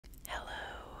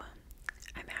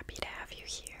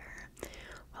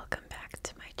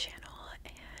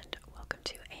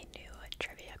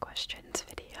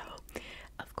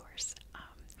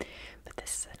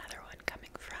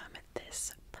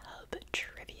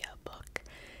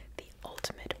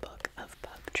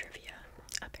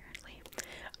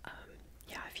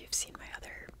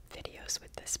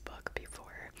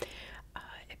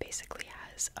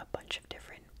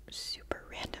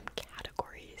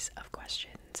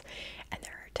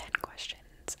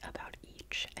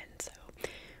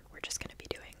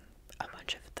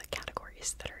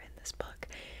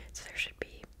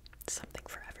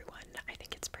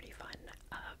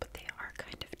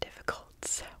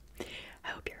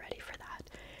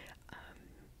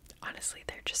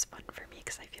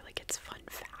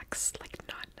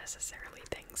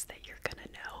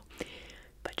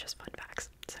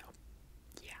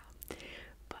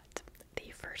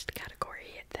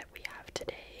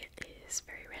is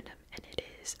very random, and it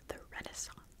is the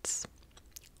Renaissance.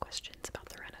 Questions about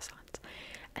the Renaissance.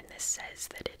 And this says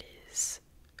that it is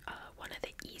one of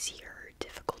the easier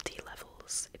difficulty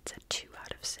levels. It's a 2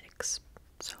 out of 6.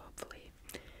 So hopefully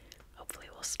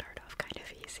we'll start off kind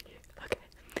of easy. Okay.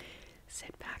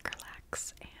 Sit back,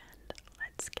 relax, and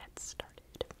let's get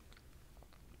started.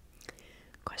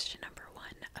 Question number 1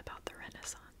 about the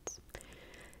Renaissance.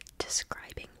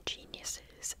 Describing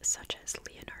geniuses such as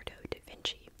Leonardo da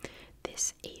Vinci,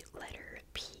 this 8-letter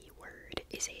P word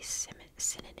is a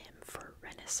synonym for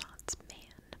Renaissance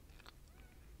man.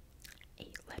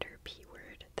 8-letter P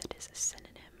word that is a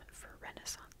synonym for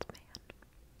Renaissance man.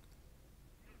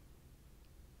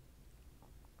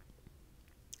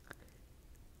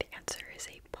 The answer is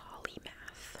a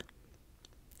polymath.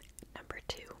 Number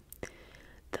 2.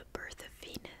 The Birth of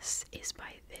Venus is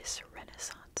by this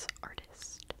Renaissance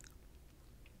artist.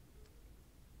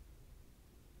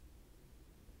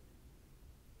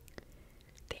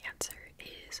 The answer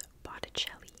is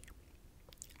Botticelli.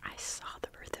 I saw the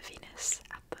Birth of Venus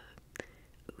at the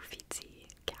Uffizi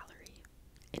Gallery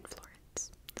in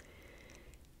Florence.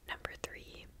 Number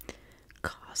 3.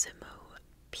 Cosimo,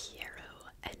 Piero,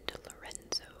 and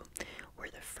Lorenzo were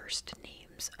the first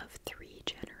names of 3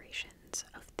 generations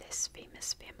of this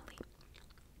famous family.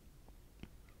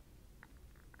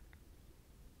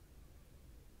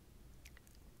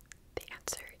 The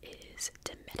answer is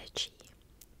de Medici.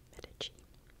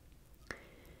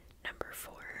 Number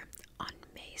 4. On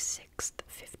May 6th,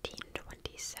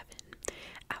 1527,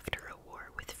 after a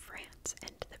war with France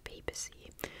and the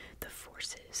papacy, the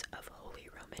forces of Holy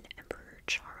Roman Emperor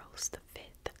Charles V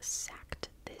sacked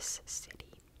this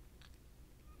city.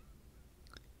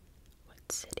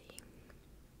 What city?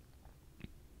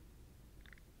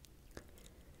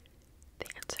 The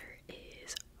answer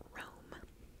is Rome.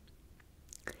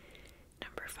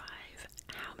 Number 5.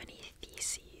 How many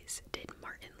theses did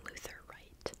Martin Luther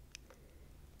write?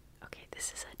 Okay,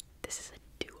 this is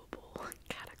a doable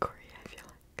category, I feel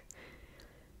like.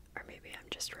 Or maybe I'm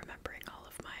just remembering all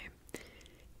of my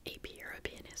AP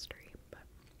European history, but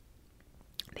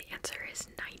the answer is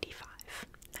 95.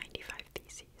 95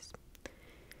 theses.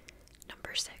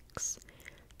 Number 6.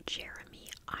 Jeremy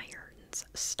Irons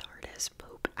starred as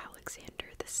Pope Alexander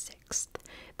VI,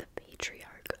 the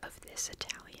patriarch of this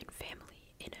Italian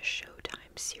family, in a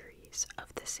Showtime series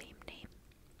of the same name.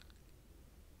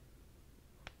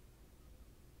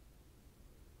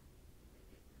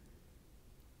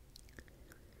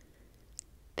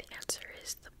 The answer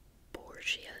is the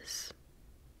Borgias.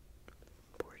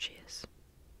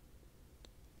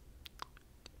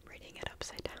 Reading it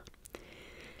upside down.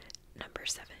 Number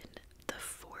 7. The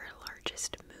 4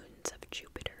 largest moons of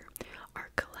Jupiter are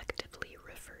collectively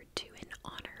referred to in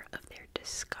honor of their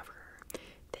discoverer,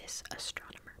 this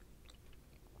astronomer.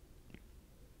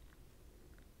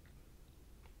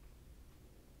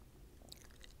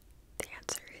 The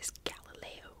answer is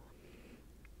Galileo.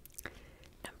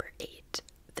 Number 8.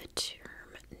 The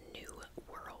term New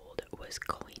World was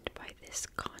coined by this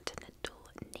continental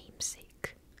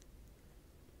namesake.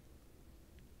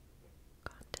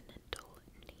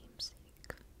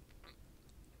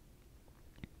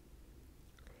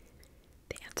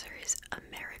 The answer is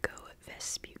Amerigo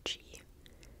Vespucci.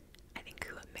 I think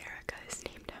who America is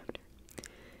named after.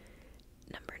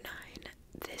 Number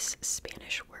 9. This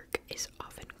Spanish work is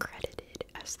often credited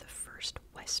as the first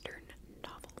Western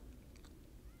novel.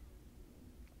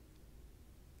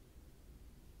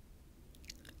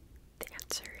 The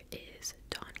answer is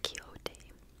Don Quixote.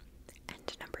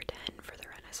 And number 10 for the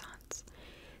Renaissance.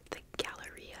 The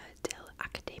Galleria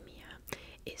dell'Accademia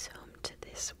is home to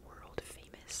this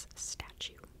world-famous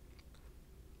statue.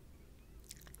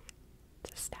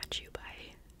 It's a statue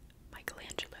by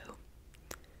Michelangelo.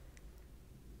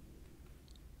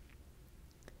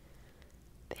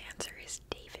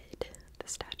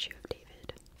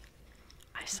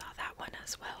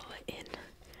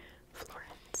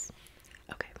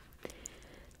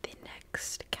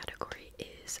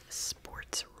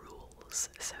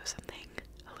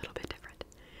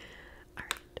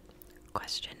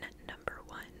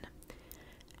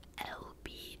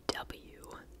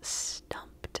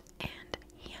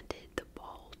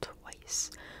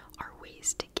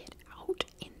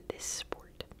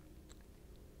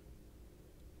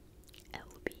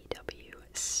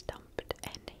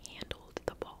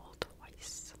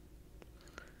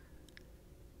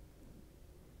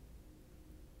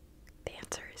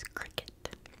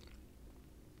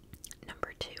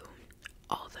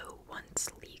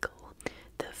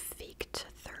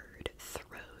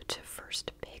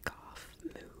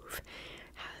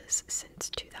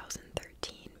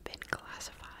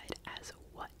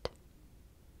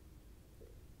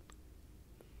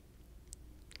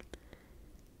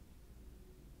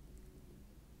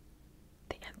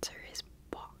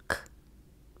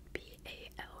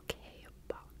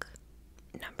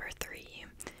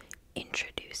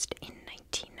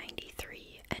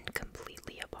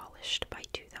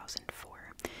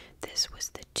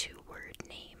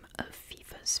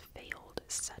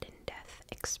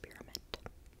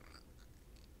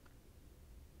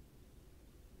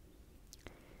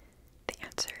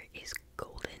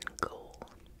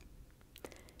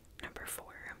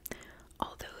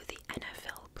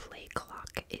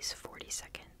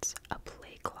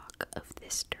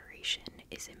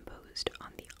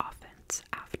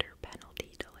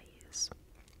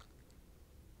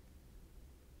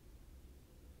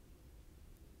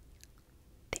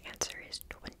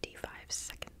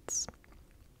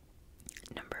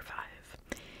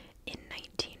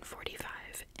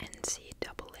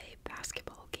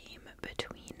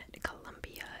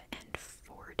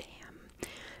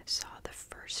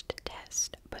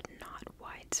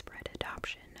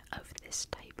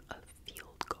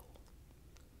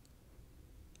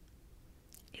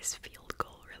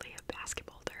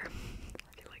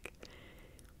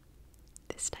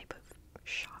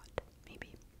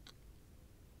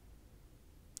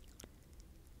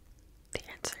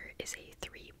 is a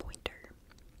three-pointer.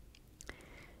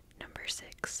 Number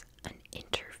 6, an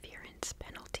interference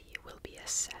penalty will be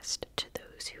assessed to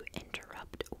those who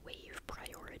interrupt wave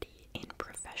priority in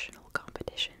professional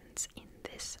competitions in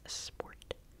this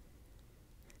sport.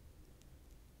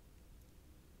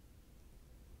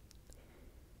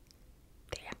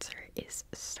 The answer is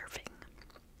surfing.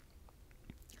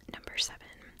 Number 7,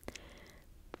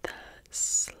 the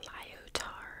sliotar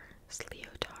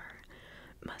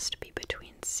must be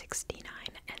between 69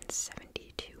 and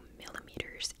 72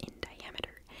 millimeters in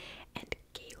diameter and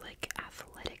Gaelic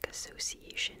Athletic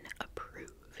Association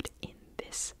approved in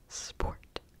this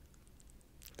sport.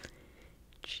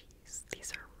 Jeez,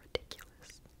 these are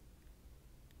ridiculous.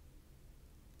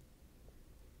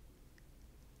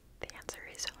 The answer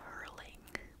is hurling.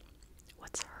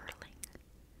 What's hurling?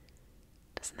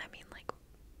 Doesn't that mean like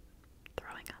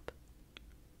throwing up?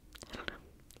 I don't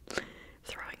know.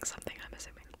 Throwing something, I'm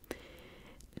assuming.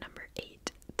 Number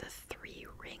 8, the 3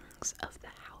 rings of the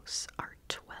house are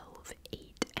 12,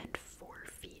 8, and 4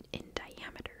 feet in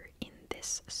diameter in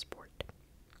this sport.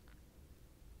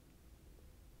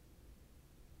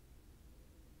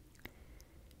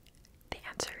 The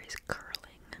answer is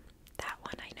curling. That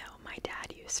one I know. My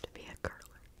dad used to be a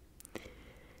curler.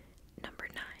 Number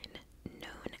 9,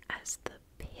 known as the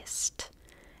pist,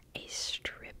 a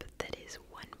strip that is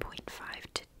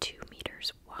 1.5 to 2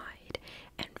 meters wide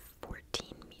and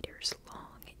 14 meters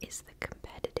long is the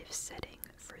competitive setting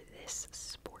for this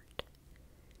sport.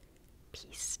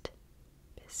 Piste.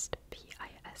 Piste.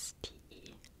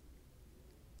 P-I-S-T-E.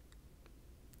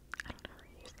 I don't know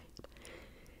how you say it.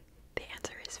 The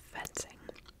answer is fencing.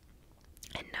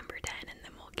 And number 10, and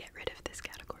then we'll get rid of this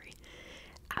category.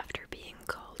 After being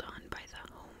called on by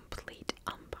the home plate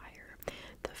umpire,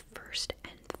 the first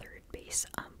and third base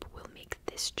ump will make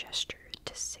this gesture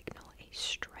to signal a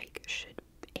strike should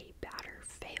a batter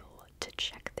fail to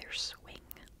check their swing.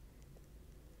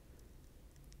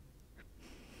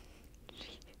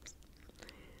 Jeez.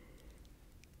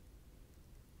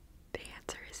 The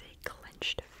answer is a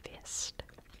clenched fist.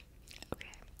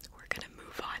 Okay, we're gonna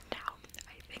move on now,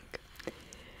 I think.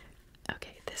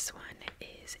 Okay, this one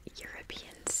is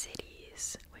European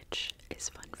cities, which is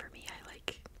fun for me. I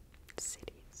like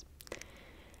cities.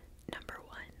 Number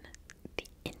 1, the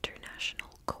International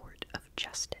Court of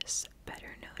Justice,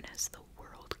 better known as the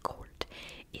World Court,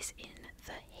 is in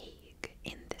The Hague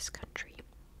in this country.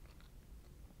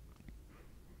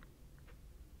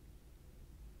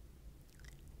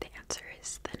 The answer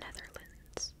is the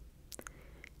Netherlands.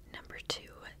 Number 2,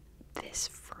 this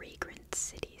fragrant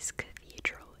city's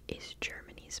cathedral is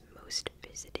Germany's most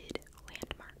visited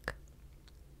landmark.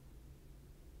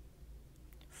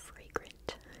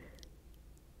 Fragrant.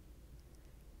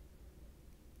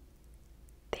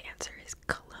 The answer is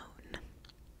Cologne.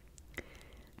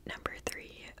 Number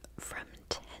 3, from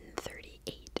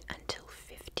 1038 until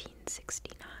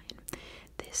 1569,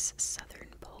 this southern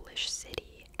Polish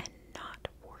city, and not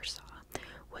Warsaw,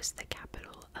 was the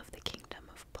capital of the Kingdom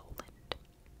of Poland.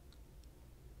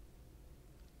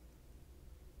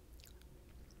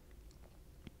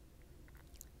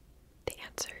 The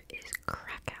answer is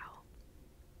Krakow.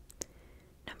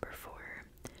 Number 4,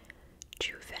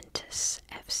 Juventus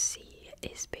FC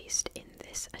is based in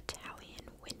this Italian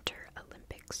Winter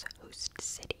Olympics host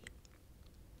city.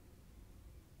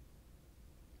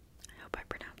 I hope I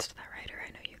pronounced that right, or I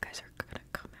know you guys are gonna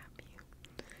come at me.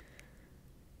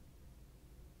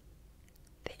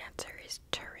 The answer is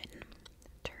Turin.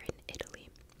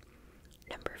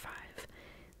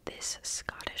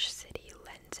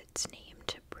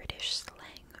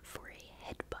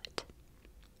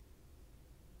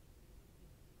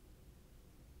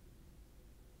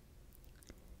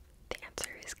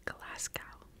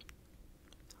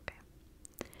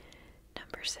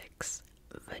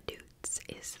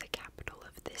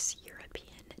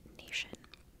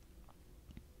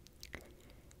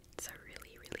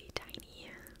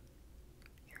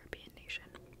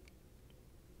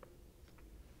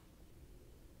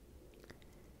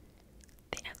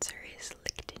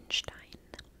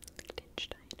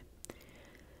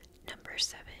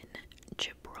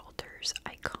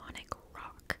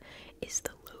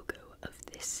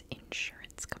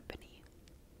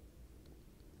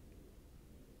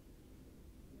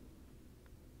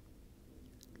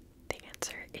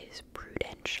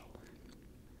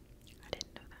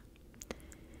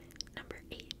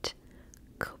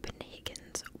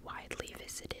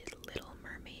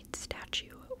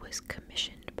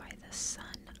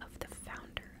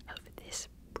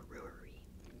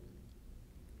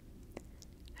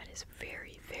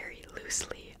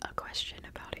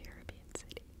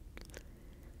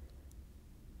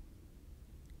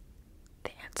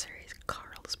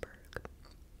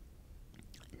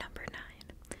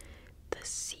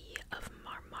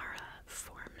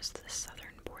 forms the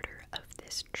southern border of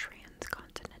this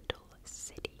transcontinental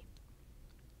city?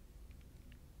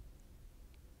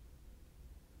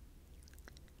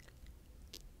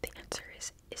 The answer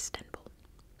is Istanbul,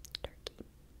 Turkey.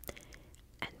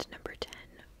 And number 10,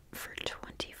 for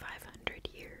 2,500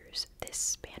 years, this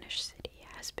Spanish city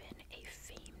has been a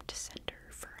famed center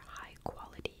for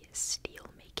high-quality steel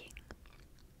making.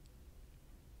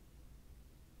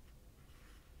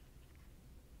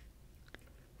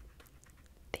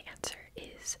 The answer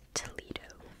is Toledo.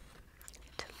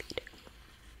 Toledo.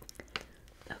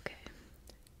 Okay,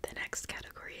 the next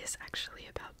category is actually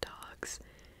about dogs,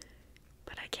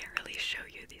 but I can't really show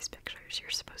you these pictures. You're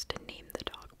supposed to name the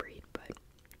dog breed, but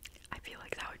I feel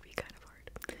like that would be kind of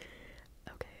hard.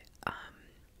 Okay,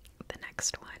 the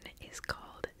next one is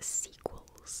called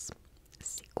sequels.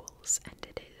 Sequels, and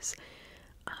it is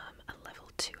a level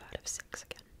 2 out of 6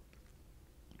 again.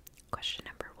 Question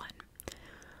number 1.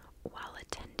 While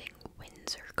attending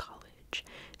Windsor College,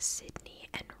 Sydney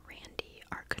and Randy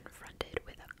are confronted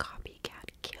with a copycat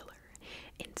killer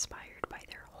inspired by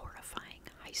their horrifying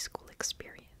high school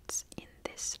experience in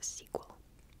this sequel.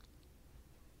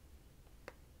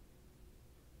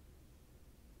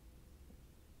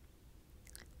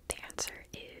 The answer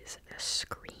is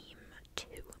Scream 2.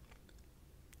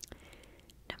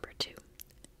 Number 2.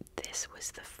 This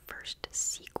was the first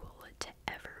sequel to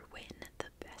ever win the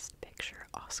Best Picture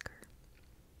Oscar.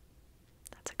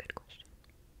 That's a good question.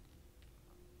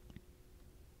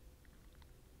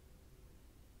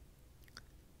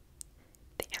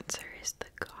 The answer is The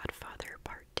Godfather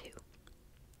Part 2.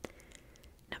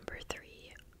 Number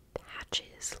 3,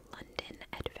 Patch's London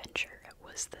Adventure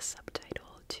was the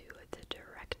subtitle to the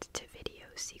direct-to-video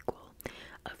sequel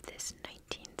of this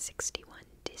 1961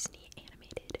 Disney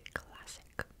animated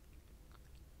classic.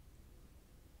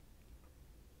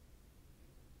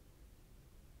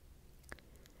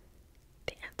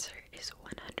 The answer is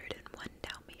 101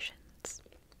 Dalmatians.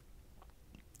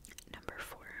 Number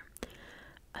 4,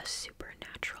 a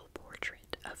supernatural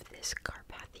portrait of this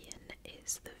Carpathian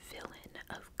is the villain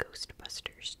of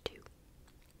Ghostbusters 2.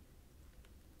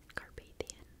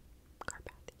 Carpathian.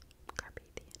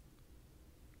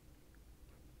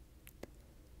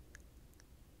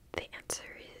 The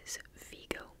answer is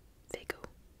Vigo. Vigo.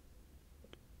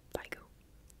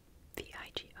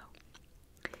 V-I-G-O.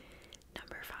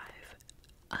 Number 5.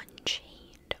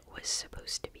 Unchained was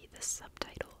supposed to be the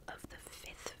subtitle of the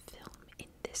 5th film in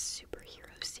this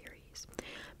superhero series,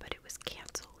 but it was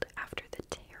cancelled after the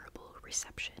terrible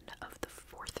reception of the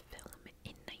 4th film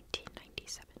in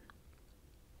 1997.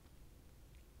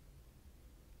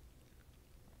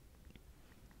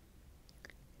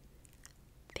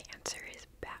 The answer is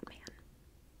Batman.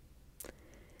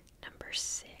 Number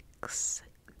 6.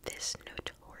 This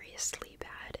notoriously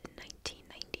bad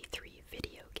 1993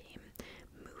 video game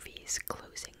movie's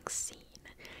closing scene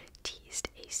teased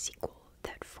a sequel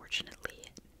that fortunately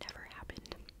never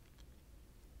happened.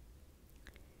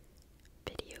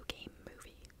 Video game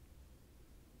movie.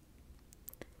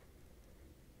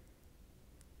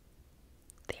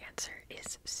 The answer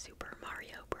is Super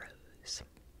Mario Bros.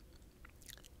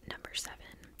 Number 7.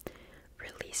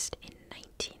 Released in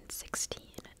 1916,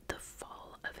 The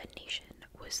Fall of a Nation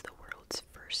was the world's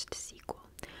first sequel,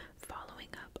 following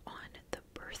up on The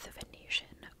Birth of a Nation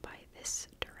by this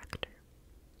director.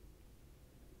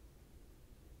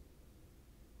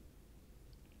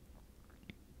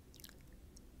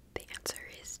 The answer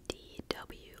is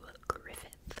D.W.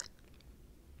 Griffith.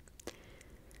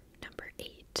 Number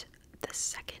 8. The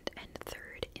second and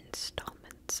third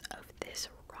installments of this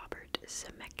Robert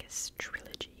Zemeckis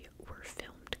trilogy were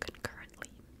filmed concurrently.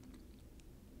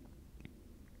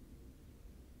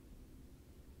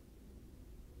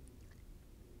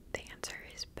 The answer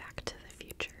is Back to the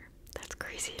Future. That's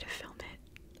crazy to film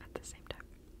it at the same time.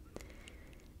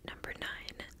 Number 9.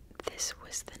 This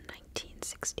was the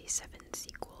 1967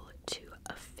 sequel to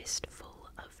A Fistful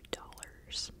of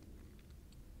Dollars.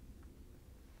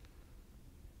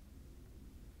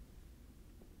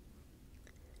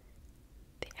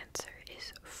 The answer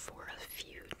is For a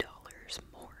Few Dollars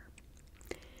More.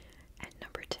 And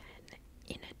number 10,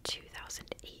 in a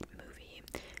 2008 movie,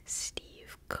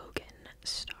 Steve Coogan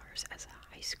stars as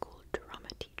a high school drama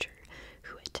teacher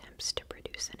who attempts to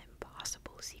produce an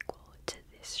impossible sequel to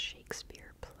this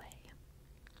Shakespeare play.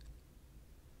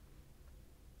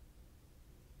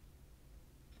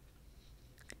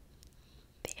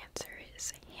 The answer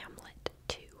is Hamlet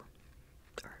 2.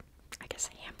 Or, I guess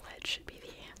Hamlet should be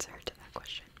the answer to that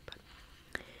question. But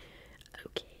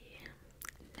okay,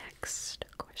 next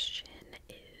question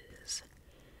is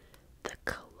the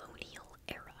Colonial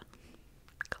Era.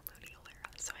 Colonial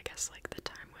Era. So I guess like the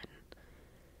time when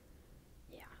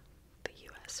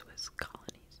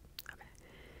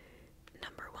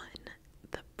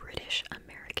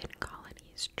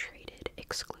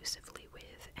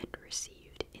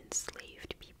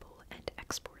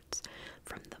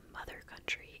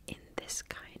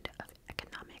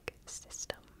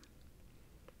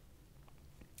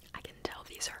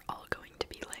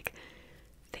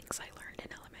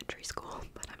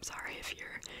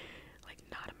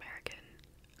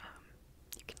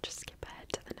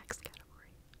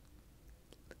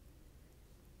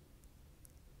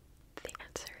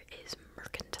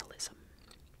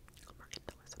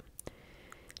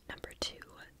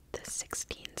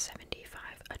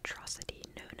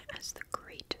as the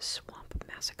Great Swamp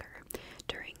Massacre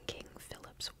during King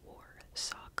Philip's War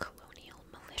saw colonial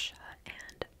militia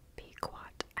and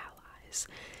Pequot allies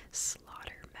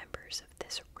slaughter members of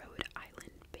this Rhode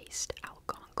Island-based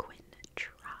Algonquin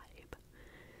tribe.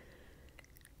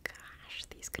 Gosh,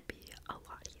 these could be a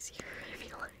lot easier, I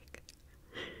feel like.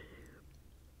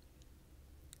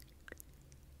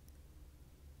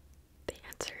 The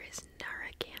answer is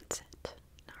Narragansett.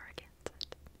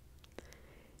 Narragansett.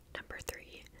 Number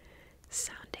 3.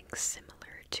 Sounding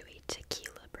similar to a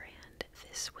tequila brand,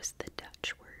 this was the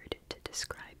Dutch word to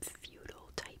describe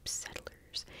feudal-type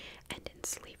settlers and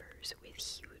enslavers with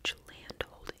huge land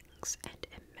holdings and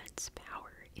immense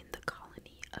power in the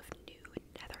colony of New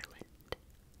Netherland.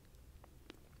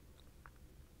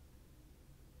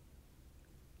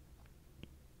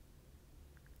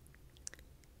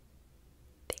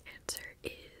 The answer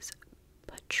is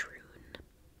patroon.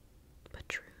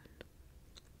 Patroon.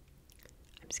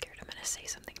 I'm scared I'm gonna say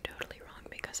something totally wrong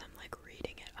because I'm like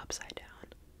reading it upside down.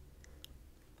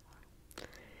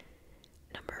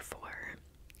 Number 4.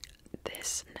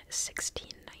 This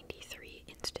 1693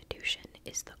 institution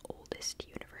is the oldest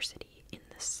university in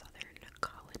the southern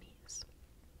colonies.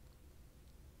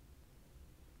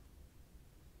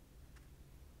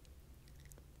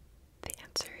 The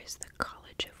answer is the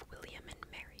College of William and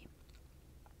Mary.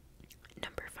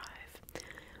 Number 5.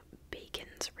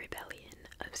 Bacon's Rebellion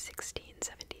of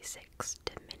 1676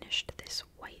 diminished this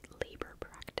white labor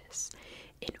practice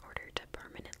in order to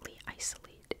permanently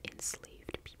isolate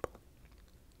enslaved people.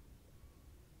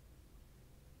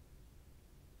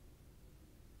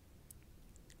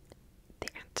 The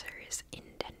answer is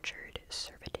indentured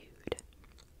servitude.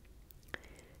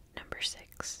 Number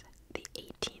 6. The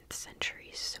 18th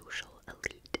century social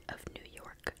elite of New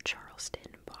York, Charleston,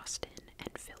 Boston,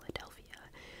 and Philadelphia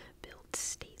built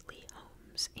stately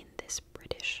homes in this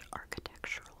British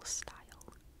architectural style.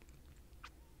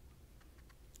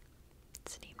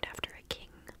 It's named after a king.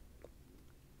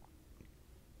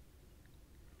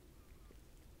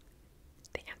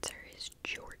 The answer is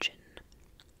Georgian.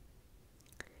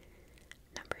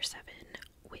 Number 7.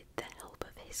 With the help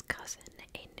of his cousin,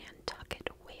 a Nantucket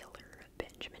whaler,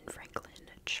 Benjamin Franklin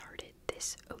charted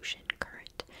this ocean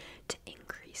current to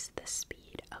increase the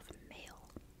speed of mail.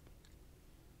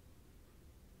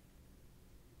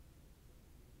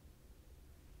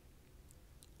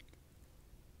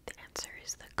 The answer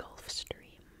is the Gulf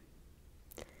Stream.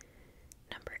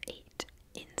 Number 8.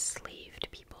 Enslaved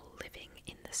people living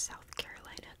in the South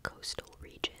Carolina coastal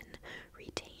region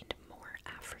retained more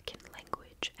African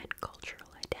language and cultural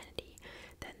identity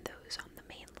than those on the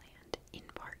mainland, in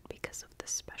part because of the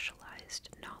specialized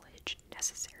knowledge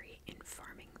necessary in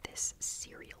farming this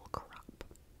cereal crop.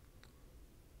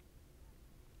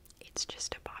 It's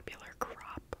just a popular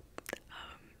crop.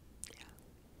 Yeah,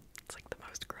 it's like the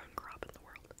most grown crop in the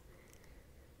world.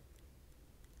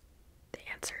 The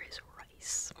answer is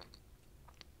rice.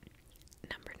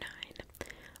 Number 9.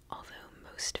 Although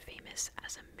most famous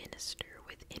as a minister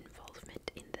with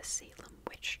involvement in the Salem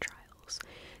witch trials,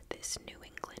 this New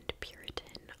England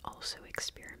Puritan also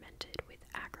experimented with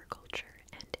agriculture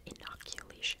and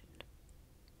inoculation.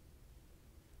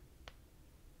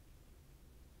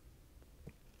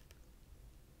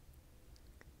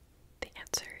 The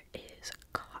answer is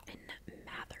Cotton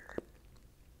Mather.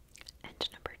 And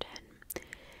number 10.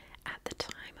 At the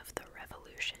time of the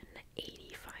Revolution,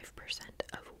 85%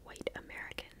 of white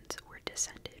Americans were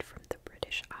descended from the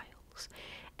British Isles,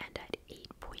 and at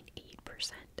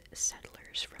 8.8%,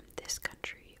 settlers from this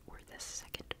country were the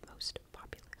second most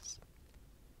populous.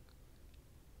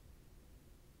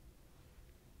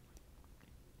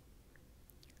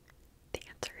 The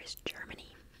answer is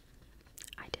Germany.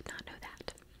 I did not know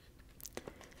that.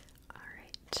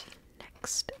 Alright,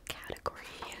 next category.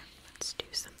 Let's do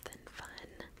something fun.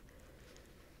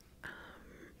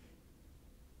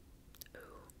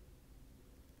 Ooh.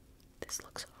 This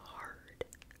looks hard,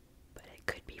 but it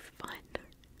could be fun.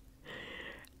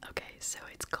 Okay, so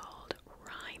it's called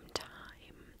Rhyme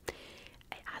Time.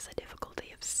 It has a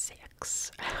difficulty of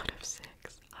 6 out of 6.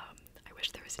 I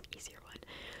wish there was an easier one.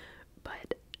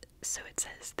 But, so it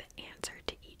says the answer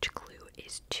to each clue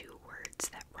is 2 words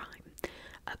that rhyme.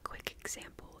 A quick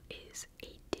example is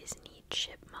a Disney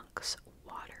chipmunk's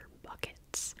water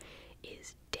buckets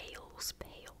is Dale's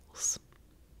pails.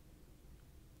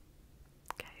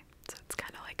 Okay, so it's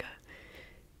kind of like a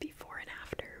before and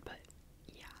after, but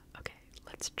yeah, okay,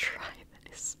 let's try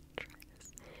this.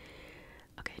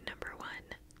 Okay, number 1,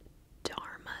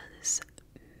 Dharma's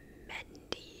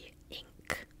Mendy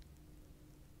Ink.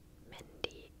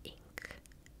 Mendy Ink.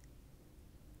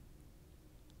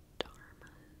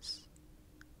 Dharma's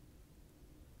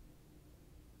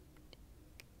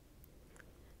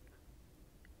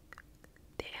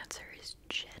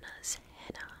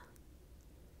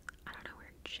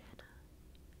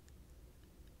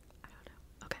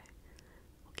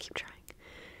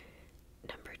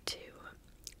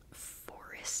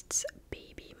Forest's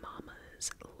Baby Mama's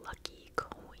Lucky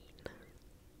Coin.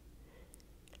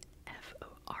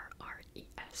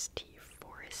 Forrest,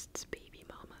 Forest's Baby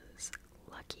Mama's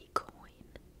Lucky Coin.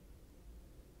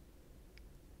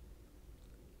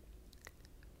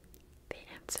 The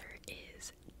answer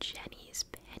is Jenny's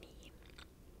Penny.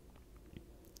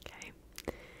 Okay.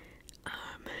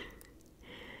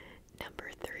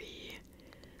 Number 3,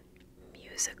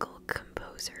 musical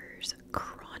composer's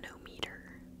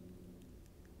chronometer.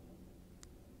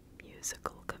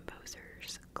 Musical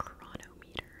composer's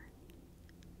chronometer.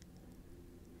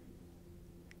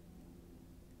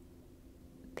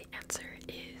 The answer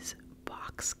is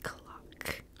box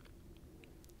clock.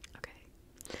 Okay.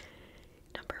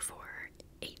 Number 4,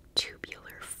 a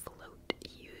tubular float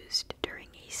used during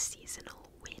a seasonal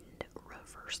wind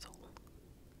reversal.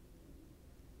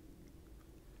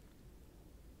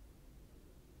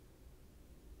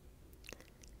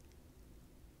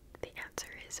 The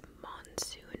answer is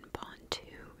monsoon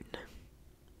pontoon.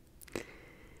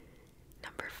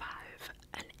 Number 5,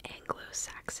 an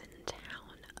Anglo-Saxon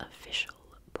town official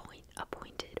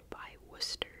appointed by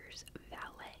Worcester's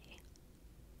valet.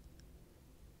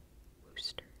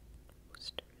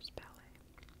 Worcester's valet.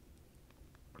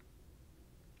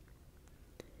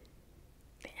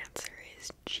 The answer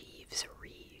is Jeeves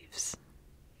Reeves.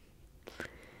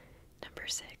 Number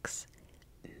 6,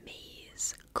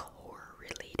 maize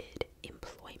core-related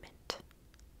employment.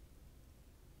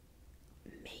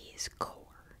 Maize core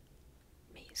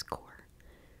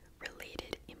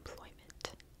related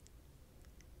employment.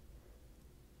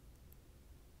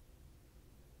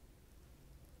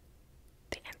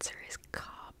 The answer is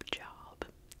cob job.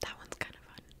 That one's kind of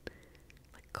fun.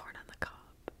 Like corn on the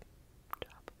cob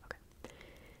job. Okay.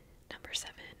 Number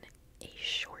 7, a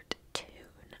short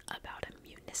tune about a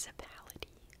municipality.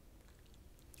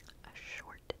 A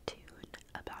short tune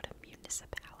about a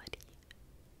municipality.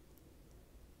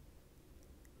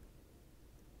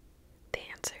 The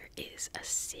answer is a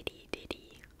city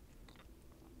ditty.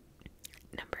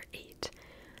 Number 8,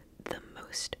 the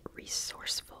most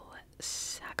resourceful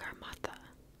Sagarmatha.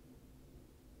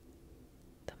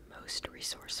 The most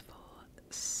resourceful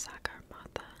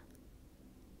Sagarmatha.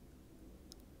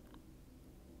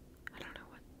 I don't know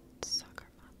what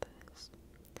Sagarmatha is.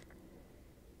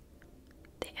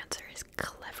 The answer is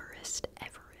cleverest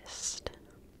Everest.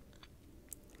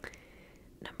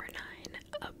 Number 9,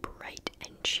 a bright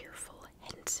and cheerful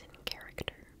Henson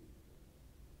character.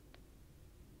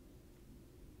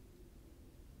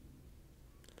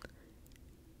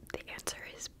 The answer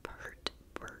is Bert.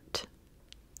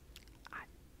 I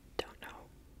don't know.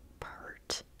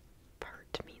 Pert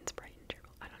means bright and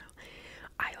cheerful. I don't know.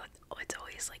 It's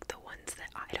always like the ones that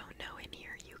I don't know in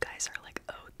here. You guys are like,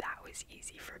 oh, that was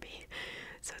easy for me.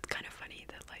 So it's kind of funny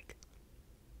that like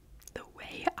the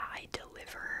way I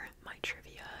deliver my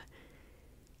trivia,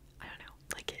 I don't know,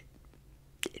 like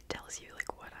it tells you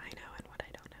like what I know and what I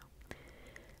don't know.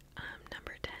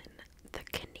 Number 10, the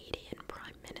Canadian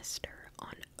Prime Minister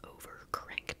on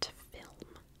overcranked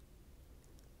film.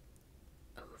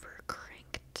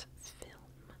 Overcranked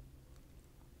film.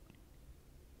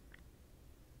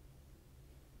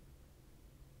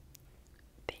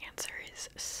 The answer is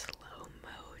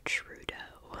Slow-Mo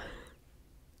Trudeau.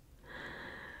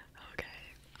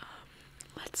 Okay,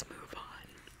 let's move on.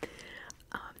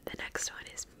 The next one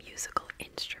is musical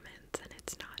instruments, and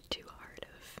it's not too hard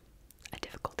of a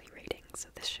difficulty rating, so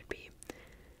this should be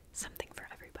something for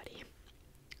everybody.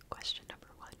 Question number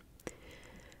 1.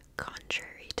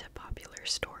 Contrary to popular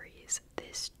stories,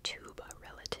 this tuba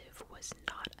relative was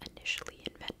not initially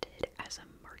invented as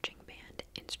a marching band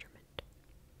instrument.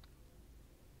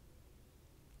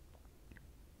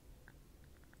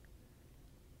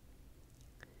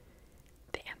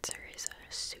 The answer is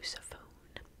a sousaphone.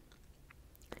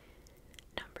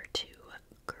 Number 2,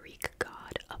 Greek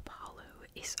god Apollo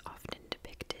is often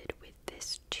depicted with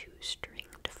this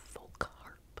 2-stringed folk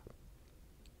harp.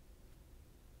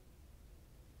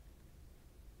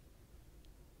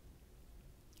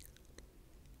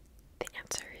 The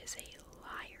answer is a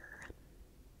lyre.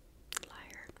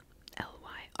 Lyre.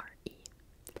 L-Y-R-E.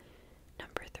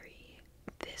 Number 3,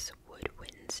 this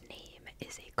woodwind's name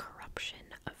is a corruption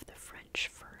of the French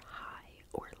for high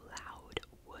or loud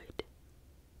wood.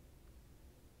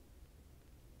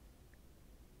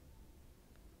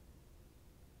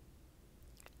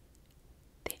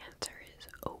 The answer is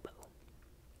oboe.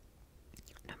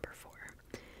 Number 4,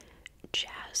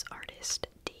 jazz artist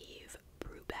Dave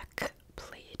Brubeck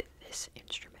played this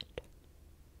instrument.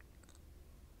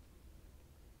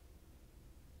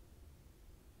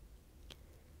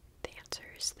 The answer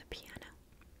is the piano.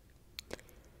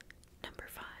 Number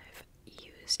 5,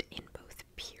 used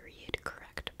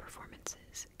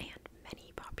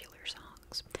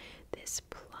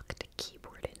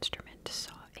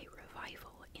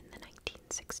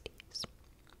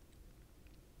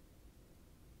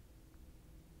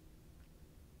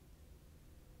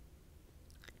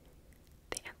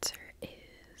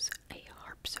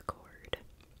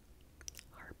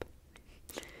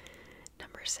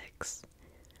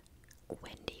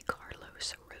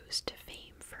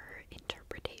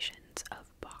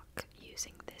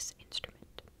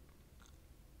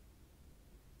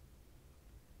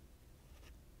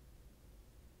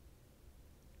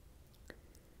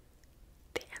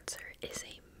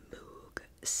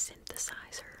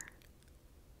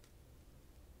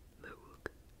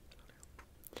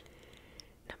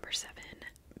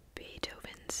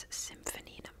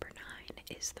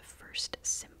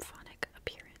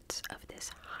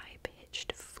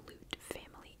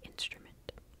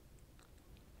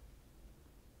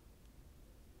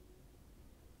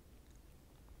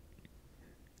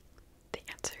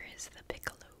is the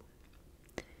piccolo.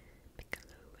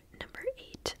 Piccolo. Number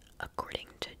 8. According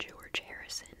to George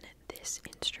Harrison, this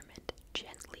instrument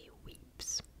gently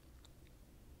weeps.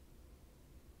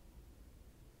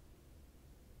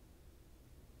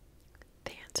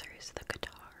 The answer is the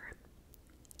guitar.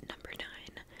 Number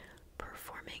 9.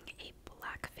 Performing a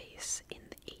blackface in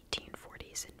the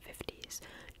 1840s and 50s,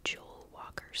 Joel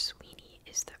Walker Sweeney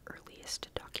is the earliest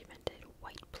documented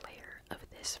white player of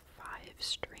this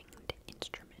 5-stringed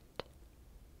instrument.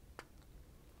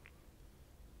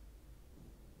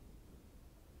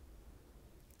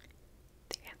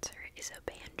 The answer is a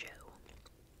banjo.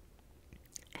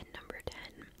 And number 10,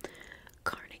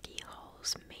 Carnegie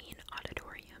Hall's main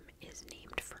auditorium is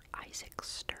named for Isaac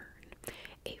Stern,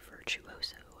 a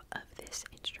virtuoso of this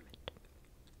instrument.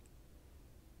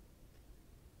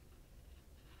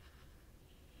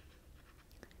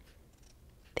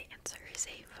 The answer is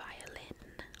a violin.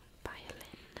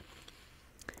 Violin.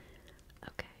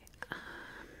 Okay, I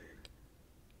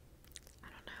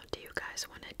don't know, do you guys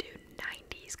want to do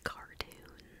 90s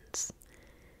cartoons?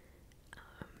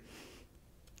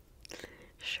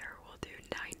 Sure, we'll do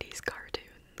 90s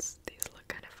cartoons. These look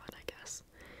kind of fun, I guess.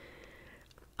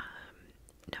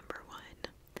 Number 1,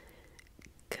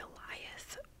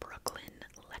 Goliath, Brooklyn,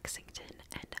 Lexington,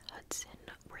 and Hudson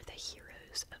were the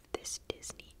heroes of this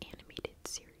Disney animated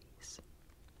series.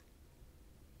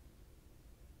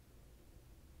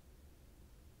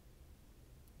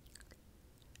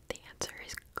 The answer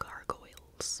is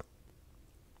gargoyles.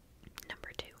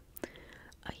 Number 2,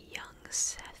 a young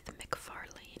Seth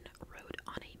MacFarlane wrote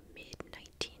on a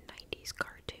mid-1990s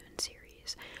cartoon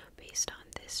series based on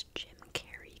this Jim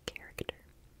Carrey character.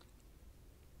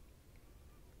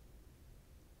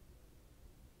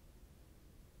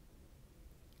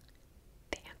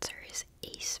 The answer is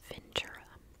Ace Ventura.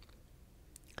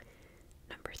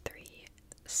 Number 3,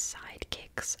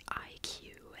 Sidekicks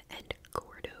IQ and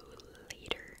Gordo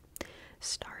Later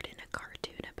starred in a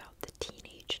cartoon about the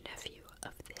teenage nephew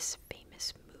of this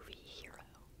famous movie hero.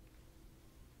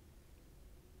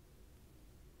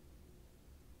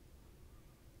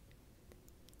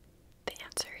 The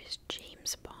answer is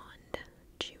James Bond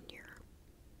Jr.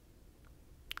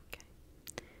 Okay.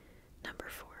 Number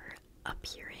 4,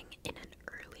 appearing in an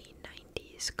early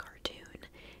 90s cartoon,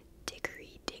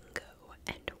 Dickory Dingo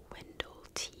and Wendell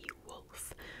T.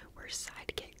 Wolf were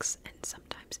sidekicks and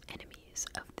sometimes enemies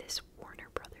of this Warner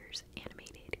Brothers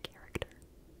animated character.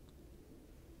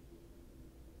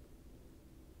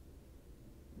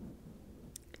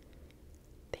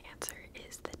 The answer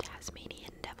is the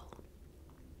Tasmanian Devil.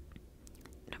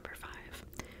 Number 5.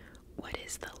 What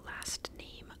is the last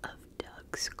name of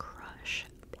Doug's crush,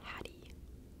 Patty?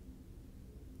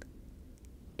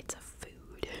 It's a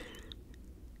food.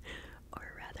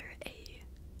 Or rather, a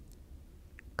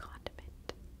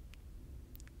condiment.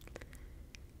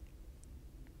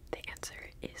 The answer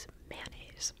is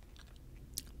mayonnaise.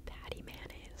 Patty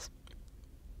mayonnaise.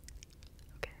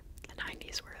 Okay, the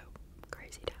 90s were a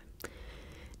crazy time.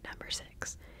 Number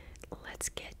 6, Let's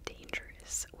Get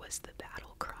Dangerous was the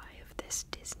battle cry of this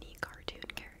Disney cartoon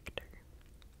character.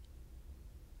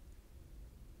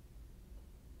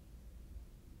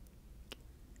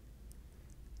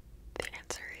 The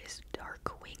answer is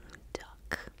Darkwing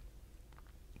Duck.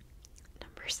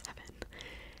 Number 7,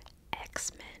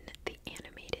 X-Men, the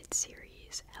animated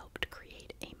series, helped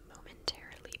create a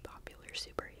momentarily popular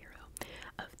superhero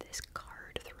of this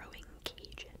card-throwing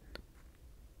Cajun.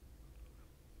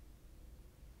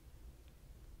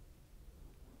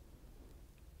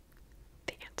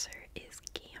 The answer is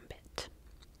Gambit.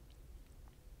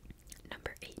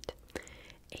 Number 8,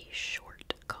 a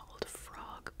short called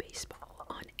Frog Baseball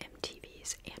on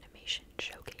MTV's animation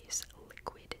showcase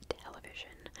Liquid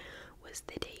Television was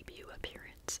the debut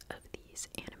appearance of these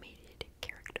animated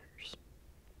characters.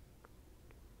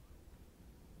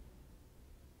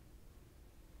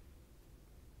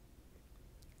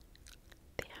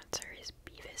 The answer is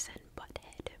Beavis and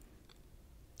Butthead.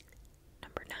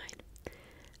 Number 9,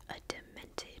 a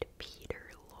demented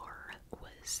Peter Lorre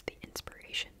was the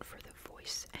inspiration for the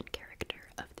voice and character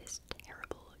of this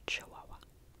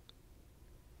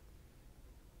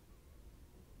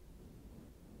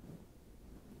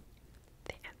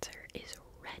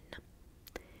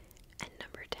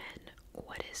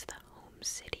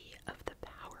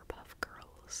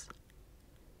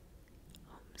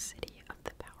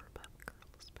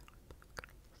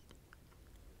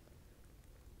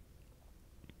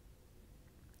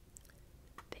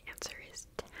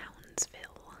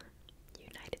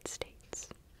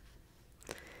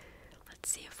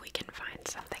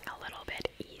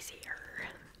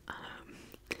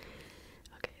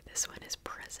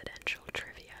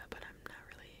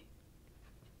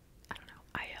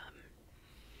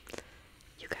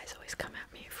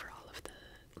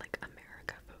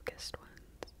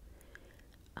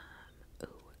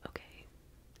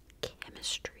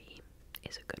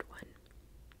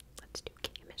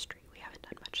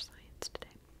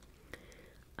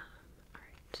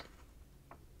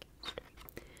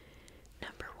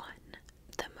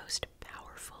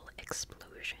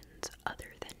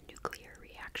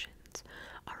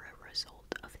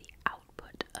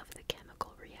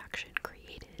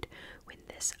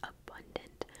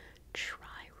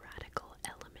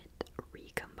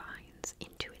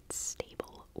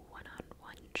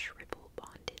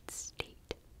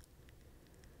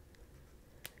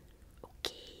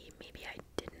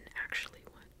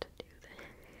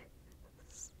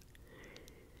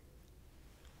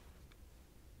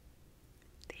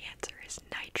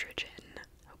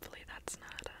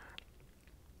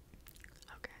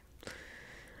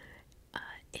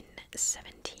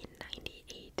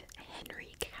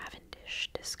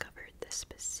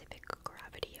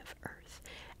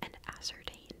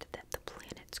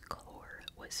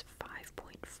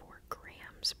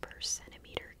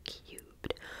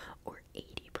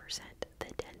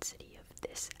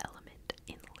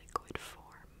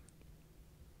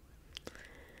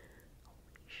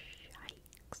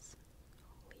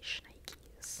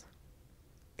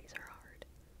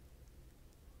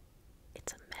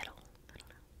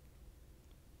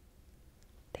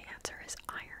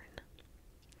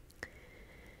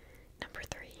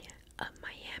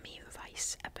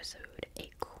episode, a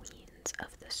Queens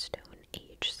of the Stone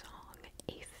Age song,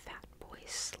 a Fatboy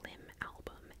Slim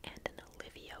album, and an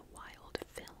Olivia Wilde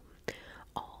film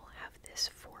all have this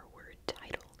four-word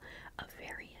title, a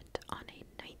variant on a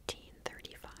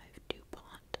 1935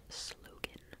 DuPont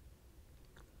slogan.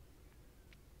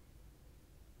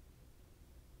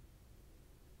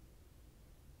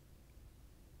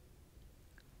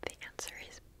 The answer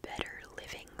is better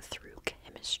living through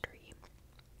chemistry.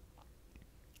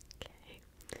 Okay.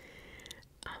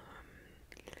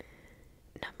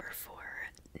 Number 4.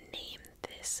 Name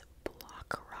this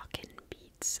block rockin'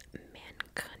 beats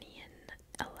Mancunian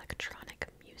electronic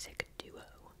music duo.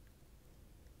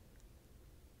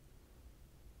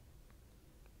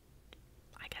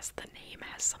 I guess the name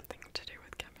has something to do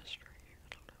with chemistry.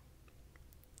 I don't know.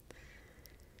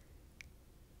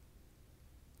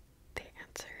 The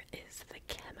answer is the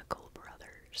Chemical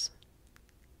Brothers.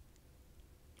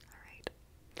 Alright.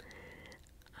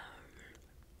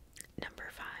 Number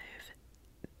 5.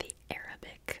 The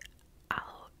Arabic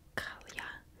al-Khalia,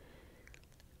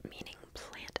 meaning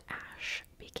plant ash,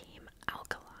 became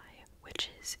alkali, which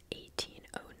is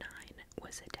 1809,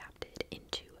 was adapted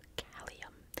into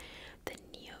kalium, the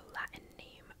Neo-Latin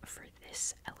name for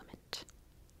this element.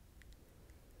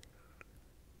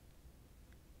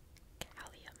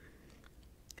 Kalium.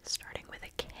 Starting with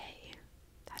a K.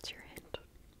 That's your hint.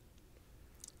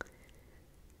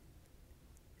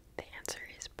 The answer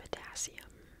is potassium.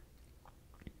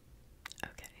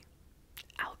 Okay.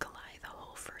 Alkali, the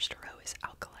whole first row is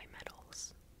alkali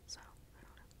metals. So, I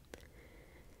don't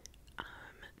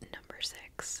know. Number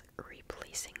 6.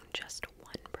 Replacing just 1%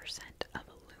 of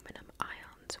aluminum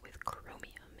ions with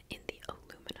chromium in the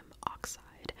aluminum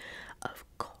oxide of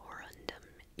corundum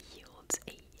yields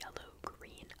a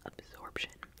yellow-green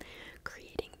absorption,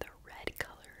 creating the red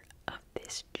color of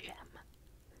this gem.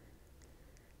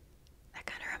 That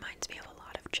kind of reminds me of a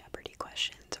lot of Jeopardy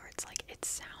questions where it's like it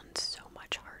sounds so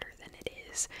much harder than it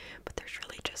is, but there's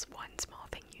really just one small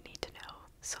thing you need to know.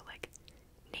 So, like,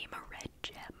 name a red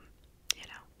gem, you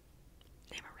know?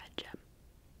 Name a red gem.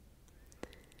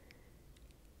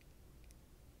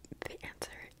 The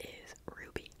answer is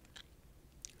ruby.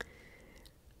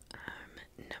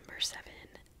 Number 7.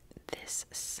 This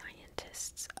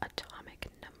scientist's atomic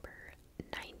number,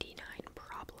 99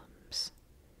 problems.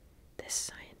 This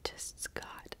scientist's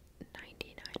got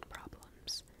 99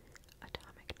 problems.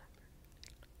 Atomic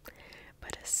number.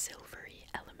 But a silvery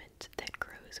element that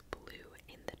grows blue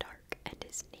in the dark and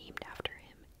is named after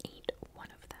him ain't one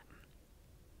of them.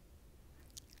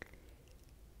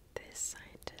 This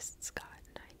scientist's got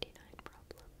 99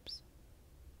 problems.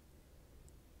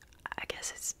 I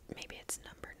guess maybe it's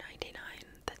number 99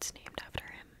 that's named after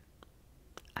him.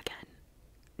 Again,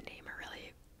 name a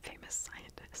really famous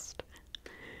scientist.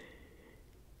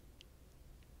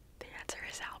 The answer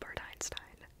is Albert Einstein.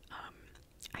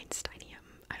 Einsteinium.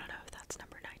 I don't know if that's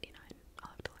number 99. I'll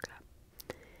have to look it up.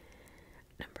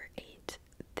 Number 8.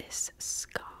 This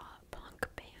ska punk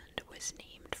band was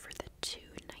named for the two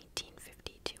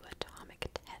 1952 atomic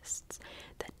tests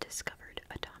that discovered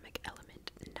atomic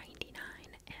element 99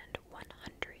 and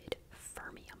 100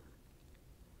 fermium.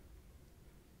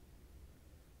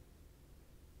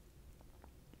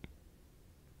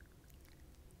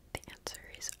 The answer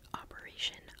is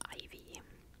Operation Ivy.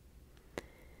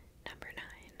 Number 9.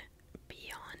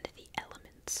 Beyond the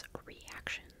Elements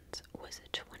Reactions was a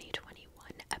 2021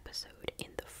 episode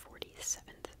in the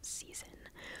 47th season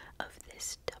of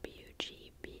this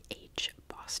WGBH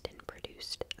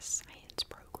Boston-produced science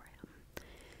program.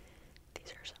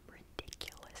 These are some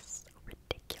ridiculous,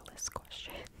 ridiculous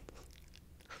questions.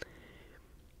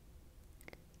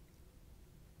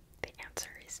 The answer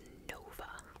is Nova.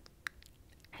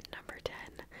 And number 10,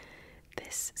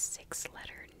 this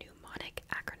 6-letter mnemonic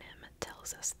acronym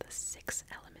tells us the 6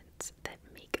 elements that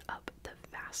make up the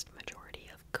vast majority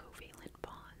of covalent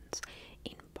bonds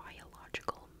in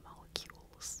biological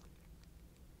molecules.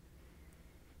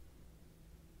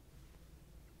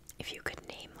 If you could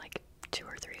name like 2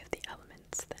 or 3 of the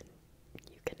elements, then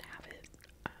you can have it.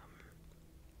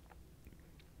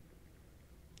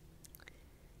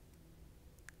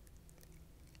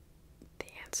 The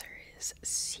answer is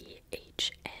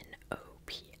CHNOPS.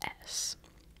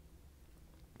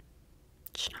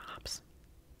 Schnapps.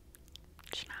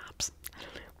 Schnapps. I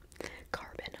don't know.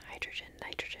 Carbon, hydrogen,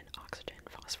 nitrogen, oxygen,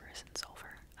 phosphorus, and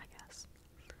sulfur, I guess.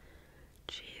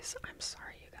 Jeez, I'm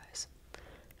sorry, you guys.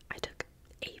 I took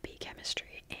AP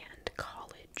chemistry and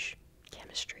college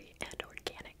chemistry and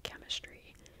organic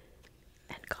chemistry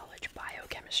and college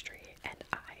biochemistry, and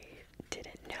I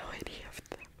didn't know any of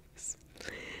those.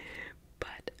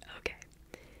 But, okay.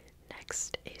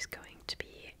 Next is going to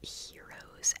be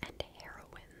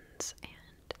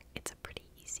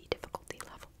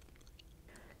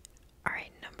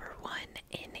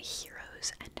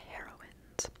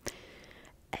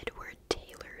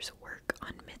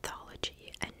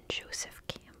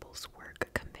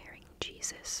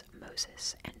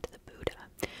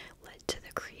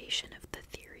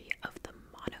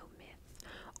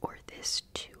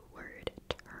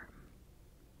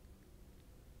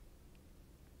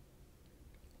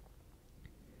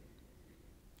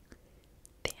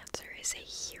is a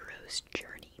hero's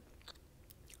journey.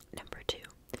 Number 2,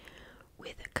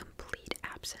 with a complete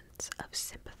absence of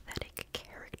sympathetic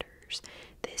characters,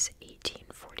 this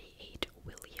 1848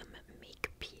 William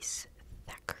Makepeace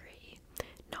Thackeray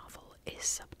novel is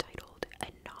subtitled A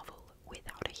Novel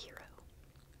Without a Hero.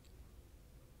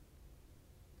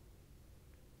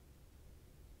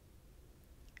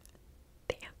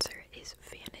 The answer is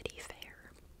Vanity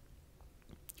Fair.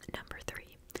 Number 3,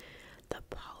 the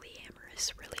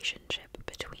polyamorous relationship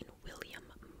between William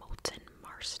Moulton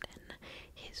Marston,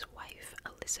 his wife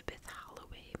Elizabeth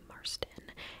Holloway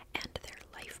Marston, and their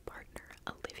life partner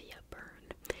Olivia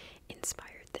Byrne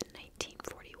inspired the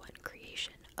 1941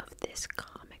 creation of this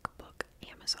comic book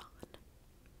Amazon.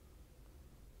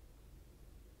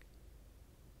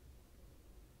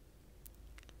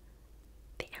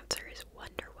 The answer is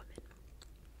Wonder Woman.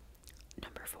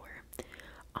 Number 4,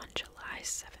 on July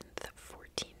 7th,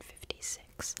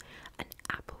 1456, an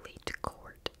appellate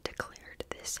court declared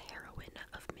this heroine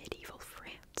of medieval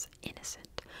France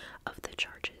innocent of the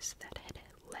charges that had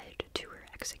led to her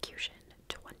execution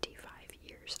 25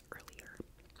 years earlier.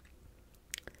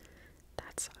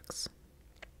 That sucks.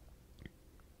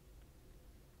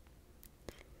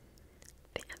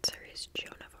 The answer is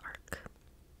Joan of Arc.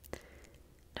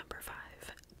 Number 5,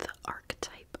 the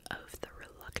archetype of the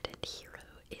reluctant hero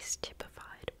is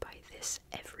typified by this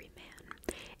everyman,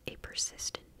 a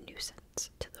persistent nuisance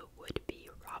to the would-be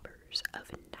robbers of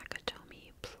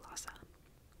Nakatomi Plaza.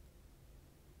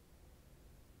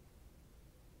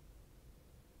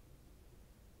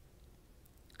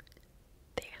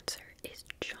 The answer is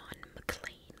John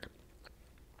McClane.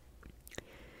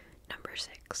 Number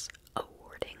 6,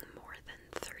 awarding more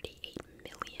than $38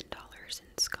 million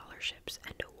in scholarships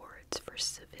and awards for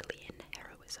civilian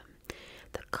heroism,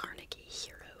 the Carnegie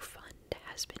Hero Fund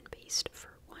has been based for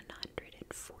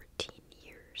 114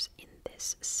 years in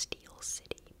this Steel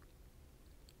City.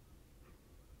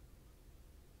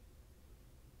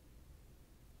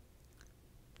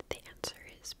 The answer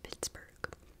is Pittsburgh.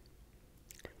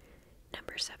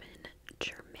 Number 7,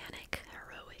 Germanic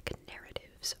heroic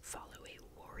narratives follow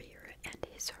a warrior and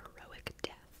his heroic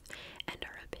death and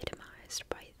are epitomized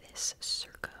by this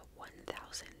circa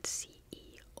 1000 CE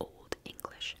Old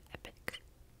English epic.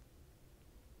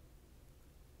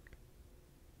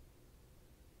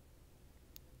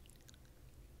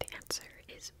 The answer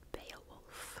is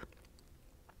Beowulf.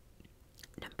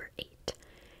 Number 8,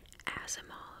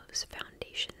 Asimov's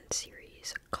Foundation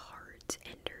series, Cards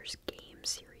Ender's Game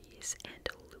series, and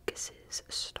Lucas's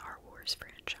Star Wars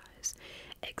franchise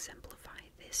exemplify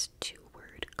this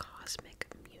two-word cosmic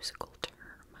musical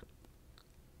term.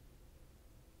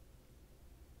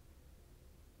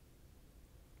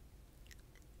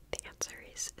 The answer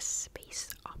is space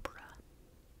opera.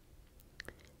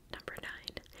 Number 9,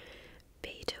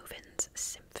 Beethoven's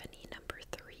Symphony Number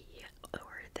 3,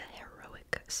 or the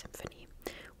Heroic Symphony,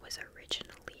 was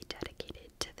originally dedicated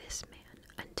to this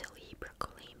man until he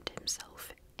proclaimed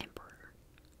himself emperor.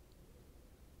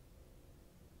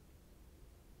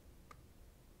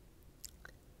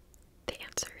 The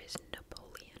answer is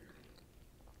Napoleon.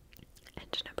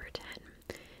 And number 10,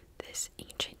 this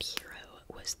ancient hero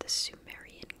was the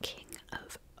Sumerian king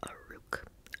of Uruk,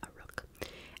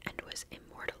 and was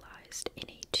immortalized in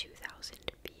a 2000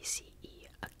 BCE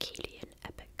Akkadian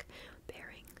epic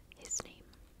bearing his name.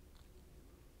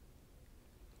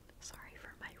 Sorry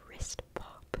for my wrist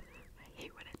pop. I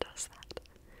hate when it does that.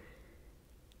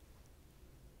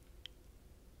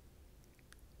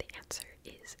 The answer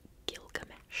is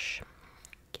Gilgamesh.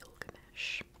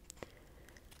 Gilgamesh.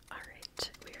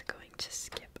 Alright, we are going to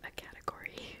skip a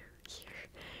category here.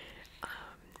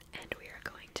 And we are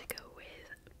going to go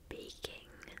with baking.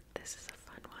 This is a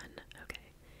fun one. Okay.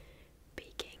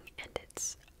 Baking, and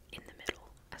it's in the middle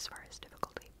as far as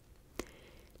difficulty.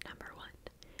 Number 1,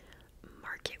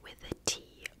 mark it with a T.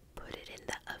 Put it in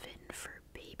the oven for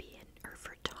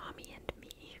for Tommy and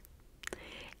me.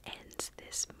 Ends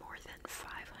this more than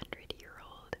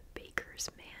 500-year-old baker's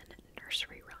man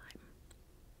nursery rhyme.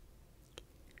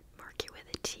 Mark it with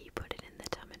a T. Put it in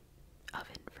the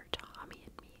oven for Tommy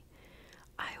and me.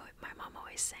 My mom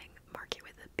always sang, mark it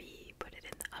with a B. Put it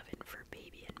in the oven for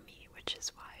baby and me, which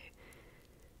is why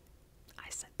I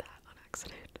said that on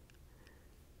accident.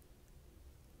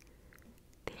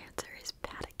 The answer is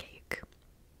patty cake.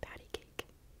 Patty cake.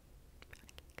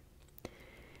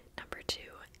 Number 2,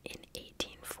 in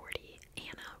 1840,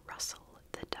 Anna Russell,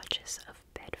 the Duchess of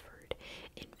Bedford,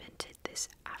 invented this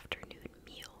afternoon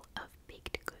meal of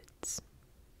baked goods.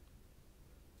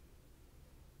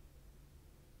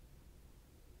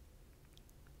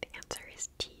 The answer is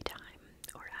tea time,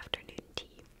 or afternoon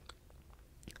tea.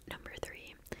 Number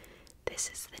 3,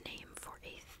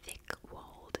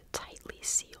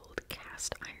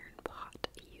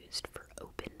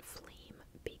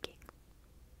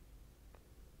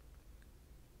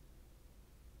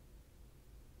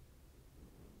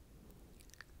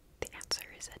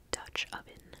 Dutch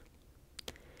oven.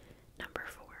 Number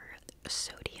 4,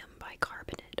 sodium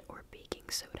bicarbonate or baking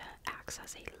soda acts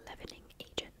as a leavening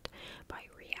agent by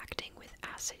reacting with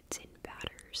acids in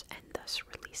batters and thus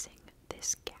releasing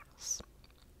this gas.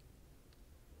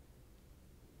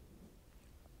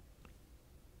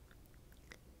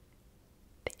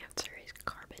 The answer is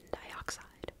carbon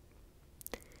dioxide.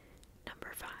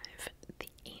 Number 5, the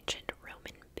ancient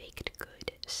Roman baked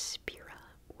good spira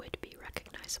would be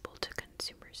recognizable to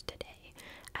consumers today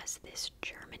as this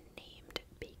German-named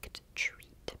baked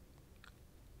treat.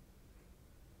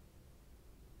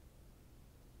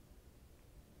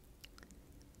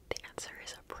 The answer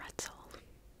is a pretzel.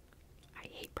 I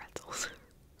hate pretzels.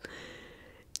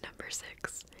 Number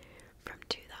 6, from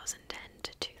 2010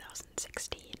 to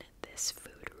 2016, this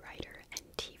food writer and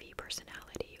TV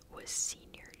personality was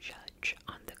senior judge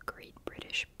on the Great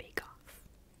British Bake Off.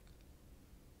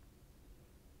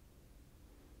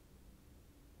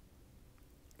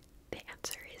 The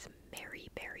answer is Mary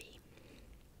Berry.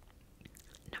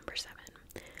 Number 7,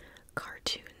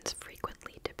 cartoons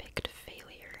frequently depict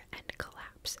failure and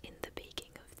collapse in the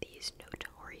baking of these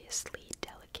notoriously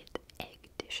delicate egg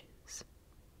dishes.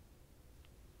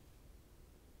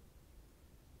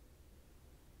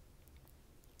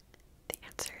 The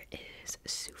answer is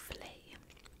souffle.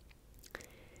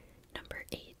 Number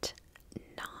 8,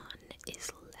 naan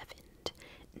is leavened.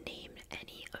 Name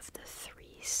any of the 3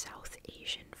 South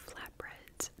Asian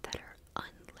flatbreads that are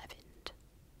unleavened.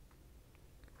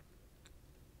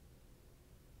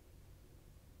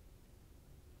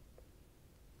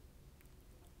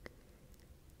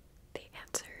 The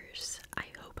answers, I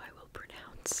hope I will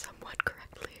pronounce somewhat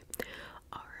correctly,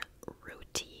 are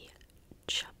roti,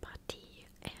 chapati,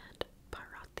 and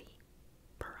paratha.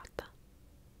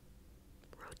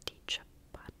 Roti,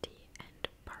 chapati, and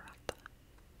paratha.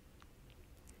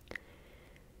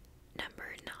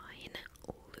 Number 9,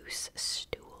 loose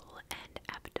stool and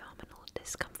abdominal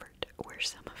discomfort were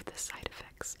some of the side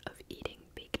effects of eating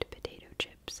baked potato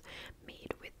chips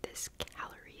made with this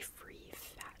calorie-free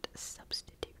fat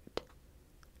substitute.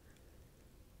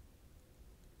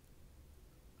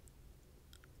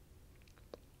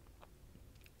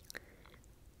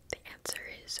 The answer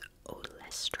is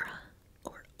olestra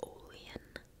or olean.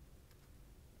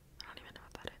 I don't even know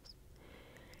what that is.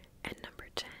 And number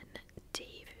 10,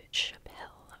 Dave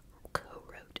Chappelle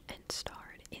co-wrote and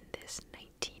starred in this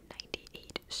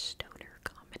 1998 stoner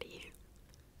comedy.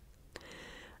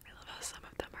 I love how some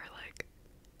of them are like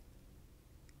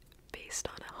based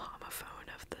on a homophone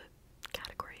of the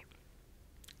category,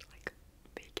 like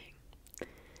baking.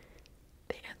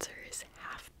 The answer is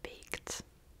half-baked.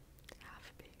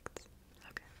 Half-baked.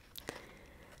 Okay.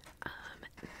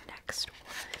 Next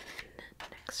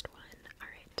one.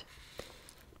 Alright.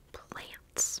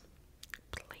 Plants.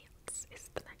 Plants is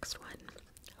the next one.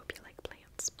 Hope you like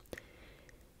plants.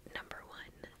 Number 1.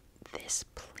 This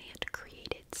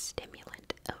plant-created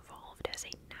stimulant evolved as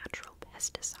a natural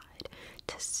pesticide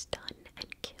to stun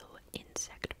and kill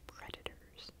insect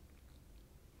predators.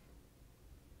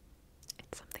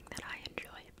 It's something that I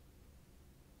enjoy.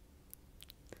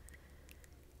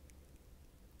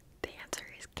 The answer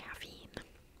is caffeine.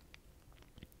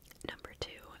 Number 2,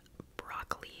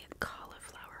 broccoli,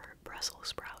 cauliflower, Brussels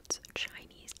sprouts,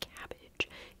 Chinese cabbage,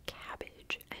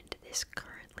 and this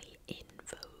currently in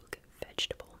vogue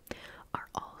vegetable are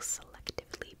all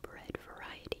selectively bred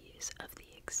varieties of the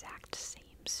exact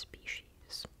same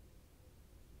species.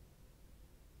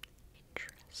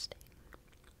 Interesting.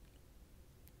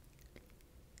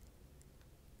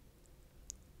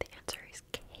 The answer is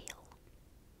kale.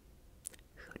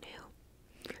 Who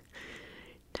knew?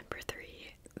 Number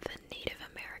 3, the Native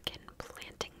American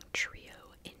planting trio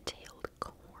entailed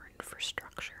corn for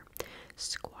structure,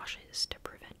 squashes to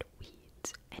prevent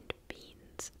weeds, and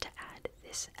beans to add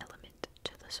this element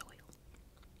to the soil.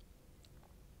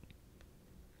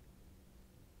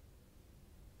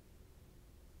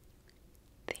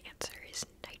 The answer is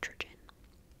nitrogen.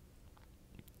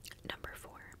 Number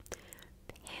 4,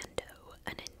 Pando,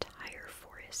 an entire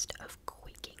forest of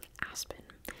quaking aspen,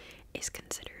 is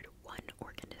considered one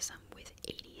organism with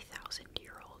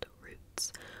 80,000-year-old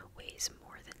roots, weighs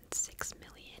more than 6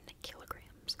 million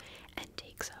kilograms, and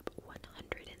takes up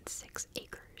 106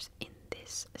 acres in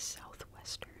this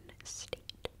southwestern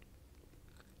state.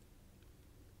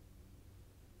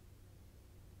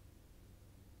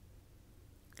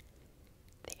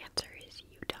 The answer is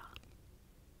Utah.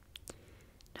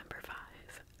 Number 5.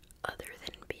 Other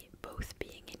than both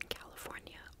being in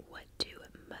California, what do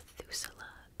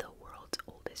Methuselah, the world's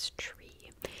oldest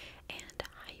tree, and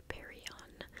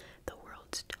Hyperion, the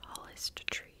world's tallest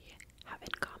tree, have in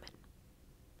common?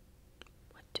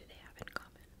 What do they have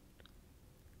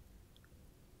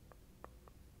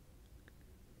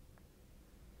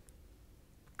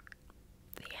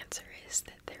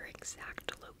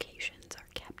exact locations are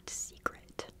kept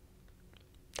secret.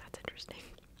 That's interesting.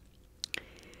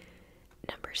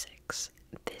 Number 6.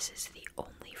 This is the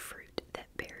only fruit that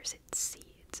bears its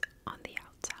seeds on the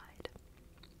outside.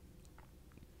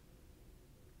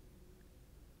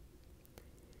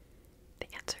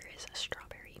 The answer is a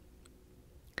strawberry.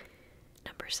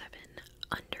 Number 7.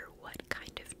 Under what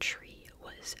kind of tree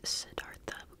was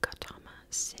Siddhartha Gautama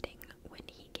sitting when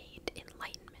he gained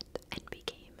enlightenment and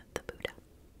became the Buddha?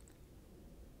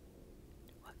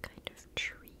 What kind of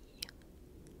tree?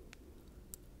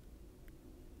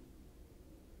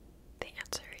 The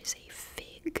answer is a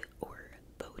fig or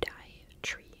Bodhi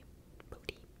tree.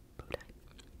 Bodhi.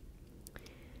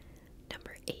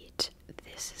 Number 8.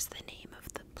 This is the name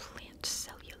of the plant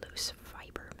cellulose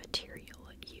fiber material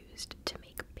used to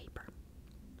make paper.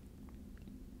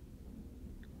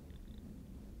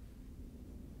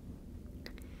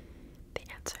 The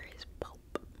answer is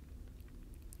pulp.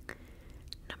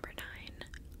 Number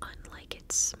 9. Unlike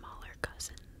its smaller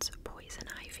cousins, poison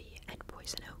ivy and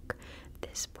poison oak,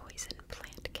 this poison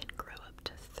plant can grow up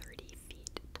to 30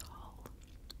 feet tall.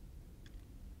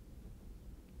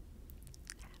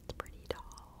 That's pretty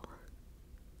tall.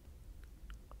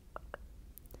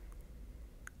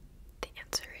 The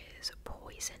answer is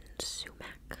poison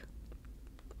sumac.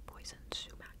 Poison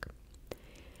sumac.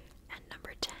 And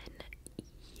number 10,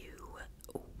 yew,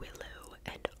 willow,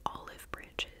 and olive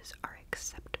branches are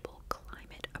acceptable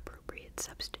climate-appropriate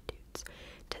substitutes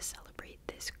to celebrate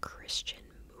this Christian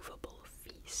movable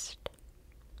feast.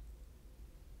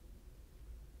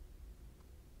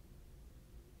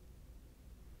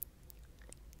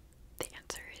 The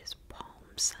answer is Palm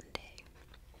Sunday.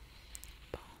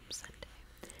 Palm Sunday.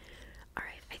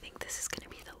 Alright, I think this is going to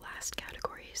be the last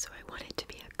category, so I want it to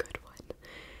be a good one.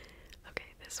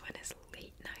 Okay, this one is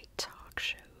late night talk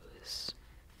shows.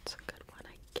 It's a good one,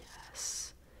 I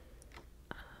guess.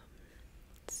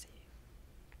 Let's see.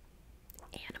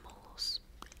 Animals.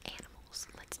 Animals.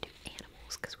 Let's do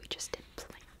animals, because we just did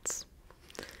plants.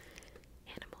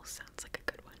 Animals sounds like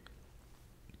a good one.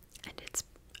 And it's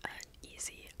an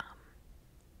easy,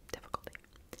 difficulty.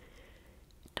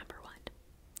 Number 1.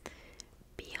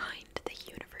 Behind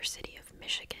the University of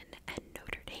Michigan and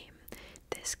Notre Dame,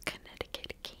 this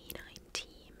Connecticut canine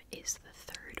team is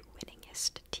the 3rd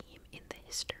winningest team in the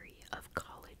history of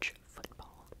college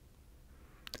football.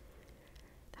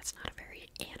 That's not a very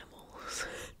animals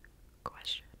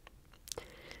question,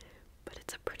 but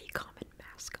it's a pretty common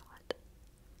mascot.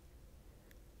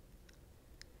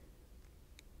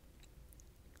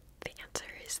 The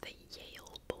answer is the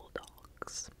Yale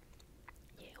Bulldogs.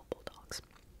 Yale Bulldogs.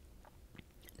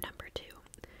 Number 2.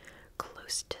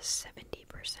 Close to 70%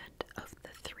 of the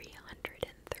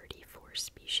 334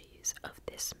 species of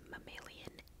this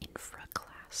mammalian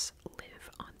infraclass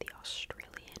live on the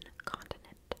Australian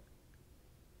continent.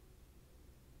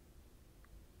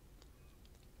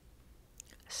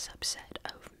 A subset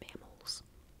of mammals.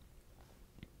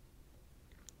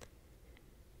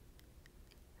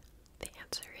 The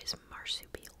answer is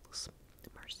marsupials.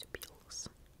 Marsupials.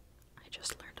 I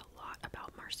just learned a lot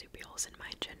about marsupials in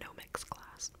my genomics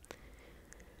class.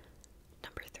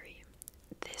 Number 3.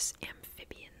 This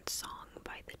amphibian song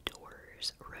by The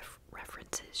Doors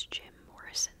references Jim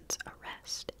Morrison's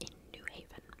arrest in New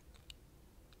Haven.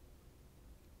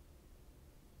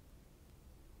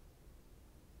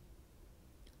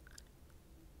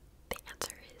 The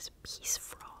answer is Peace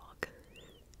Frog.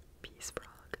 Peace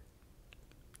Frog.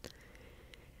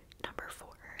 Number 4.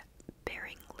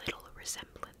 Bearing little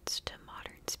resemblance to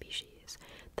modern species,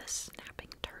 the snapping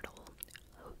turtle,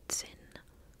 hoatzin,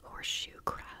 horseshoe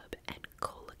crab, and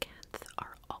coelacanth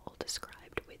are all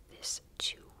described with this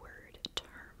 2-word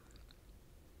term.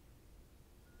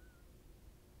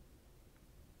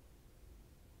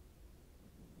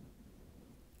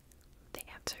 The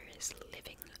answer is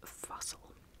living fossil.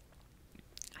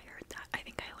 I heard that. I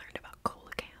think I learned about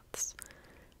coelacanths.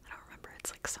 I don't remember.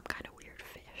 It's like some kind of weird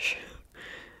fish,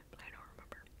 but I don't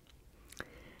remember.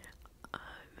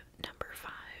 Number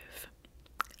 5.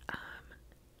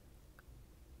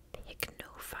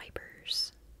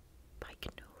 Pycnofibers.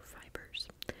 Pycnofibers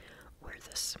were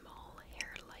the small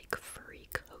hair-like furry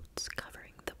coats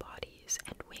covering the bodies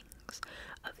and wings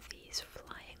of these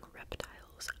flying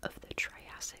reptiles of the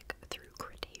Triassic through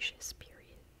Cretaceous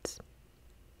periods.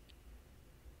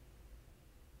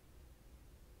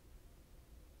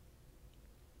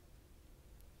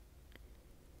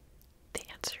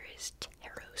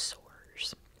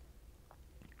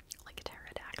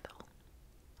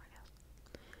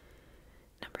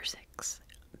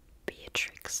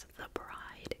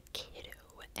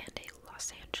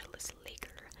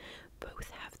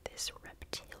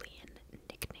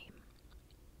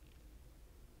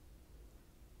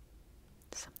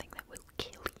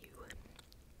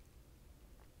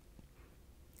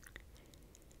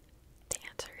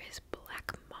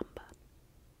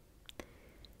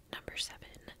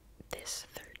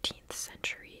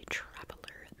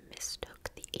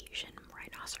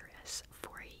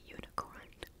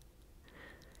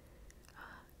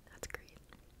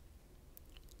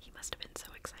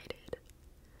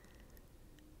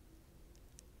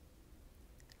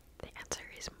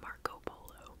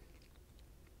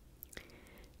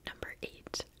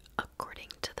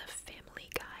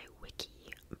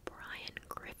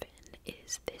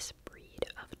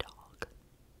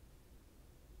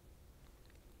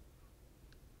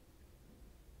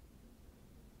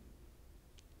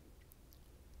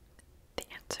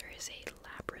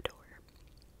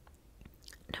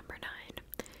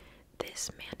 this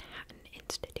Manhattan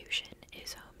institution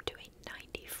is home to a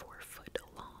 94-foot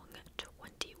long,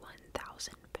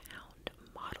 21,000-pound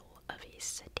model of a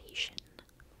cetacean.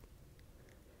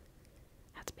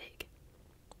 That's big.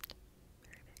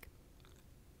 Very big.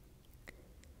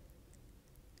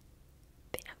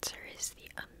 The answer is the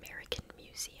American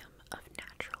Museum of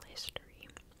Natural History.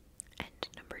 And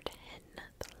number 10,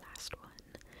 the last one.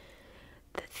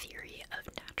 The theory of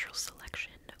natural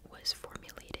selection was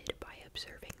formulated by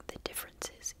observing the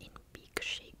differences in beak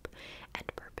shape and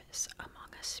purpose among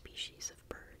a species of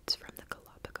birds from the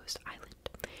Galapagos Island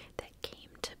that came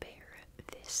to bear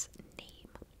this name.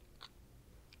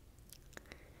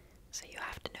 So you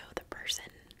have to know the person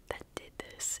that did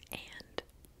this and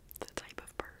the type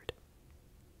of bird.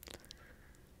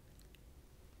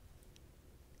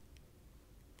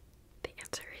 The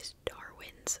answer is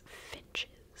Darwin's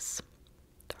finches.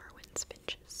 Darwin's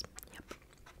finches. Yep.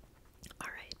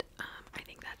 Alright, I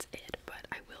think that's it, but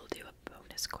I will do a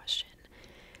bonus question.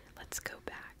 Let's go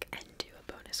back and do a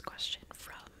bonus question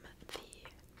from the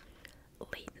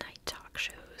late night talk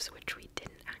shows, which we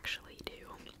didn't actually do.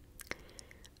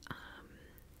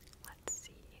 Let's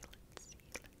see.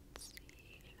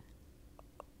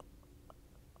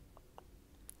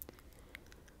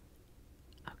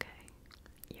 Okay,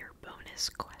 your bonus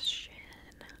question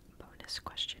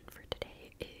for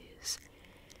today is,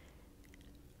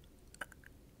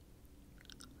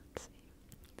 let's see.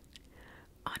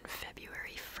 On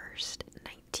February 1st,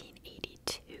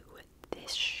 1982,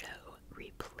 this show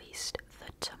replaced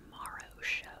The Tomorrow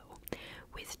Show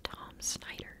with Tom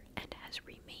Snyder and has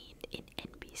remained in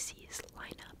NBC's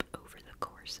lineup over the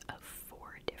course of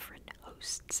 4 different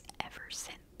hosts ever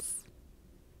since.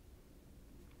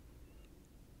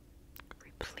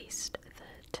 Replaced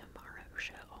The Tomorrow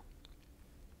Show.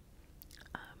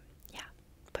 Yeah,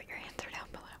 put your answer down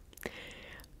below.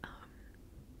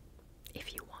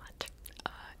 If you want,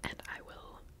 and I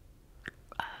will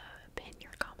pin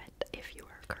your comment if you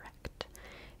are correct,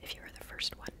 if you are the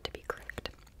first one to be correct.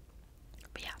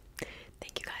 But yeah,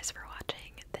 thank you guys for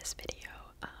watching this video.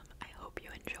 I hope you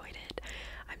enjoyed it.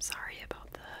 I'm sorry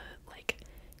about the,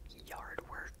 yard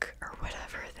work or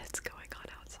whatever that's going on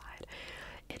outside.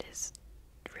 It is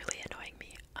really annoying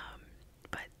me,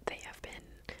 but they have been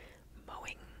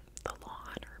mowing the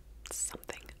lawn or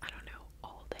something, I don't know,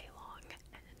 all day long,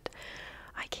 and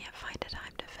I can't find a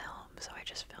time to film, so I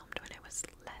just filmed when it was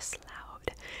less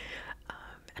loud,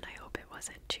 and I hope it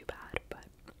wasn't too bad. But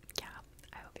yeah,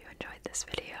 I hope you enjoyed this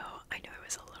video. I know it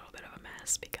was a little bit of a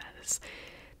mess because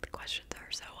the questions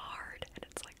are so hard, and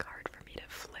it's hard for me to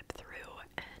flip through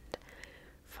and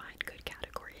find good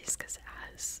categories, because it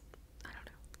has, I don't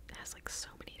know, it has so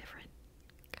many different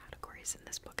categories in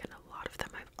this book, and a lot of them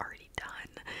I've already done,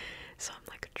 so I'm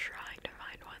trying to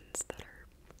find ones that are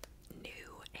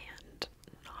new and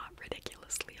not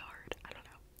ridiculously hard. I don't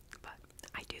know, but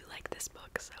I do like this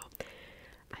book, so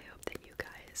I hope that you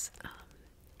guys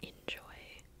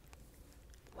enjoy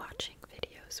watching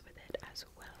videos with it as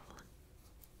well.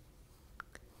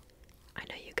 I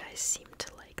know you guys seem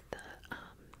to like